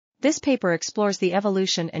This paper explores the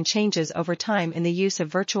evolution and changes over time in the use of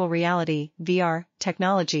virtual reality (VR)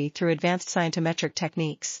 technology through advanced scientometric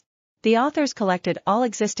techniques. The authors collected all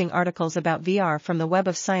existing articles about VR from the Web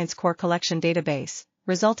of Science Core Collection database,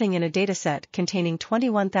 resulting in a dataset containing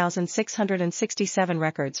 21,667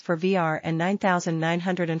 records for VR and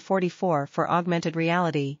 9,944 for augmented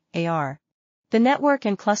reality (AR). The network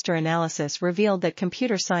and cluster analysis revealed that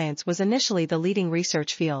computer science was initially the leading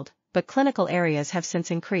research field, but clinical areas have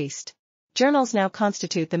since increased. Journals now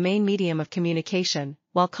constitute the main medium of communication,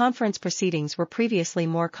 while conference proceedings were previously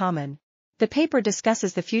more common. The paper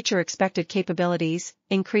discusses the future expected capabilities,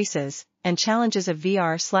 increases, and challenges of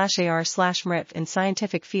VR/AR/MRIF in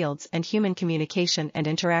scientific fields and human communication and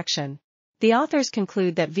interaction. The authors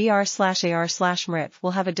conclude that VR/AR/MRIF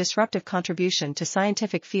will have a disruptive contribution to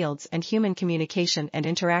scientific fields and human communication and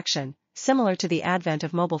interaction, similar to the advent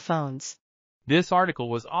of mobile phones. This article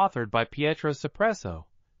was authored by Pietro Cipresso,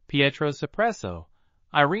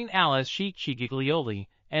 Irene Chicchi Giglioli,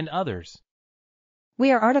 and others.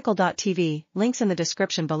 We are RTCLTV, links in the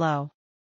description below.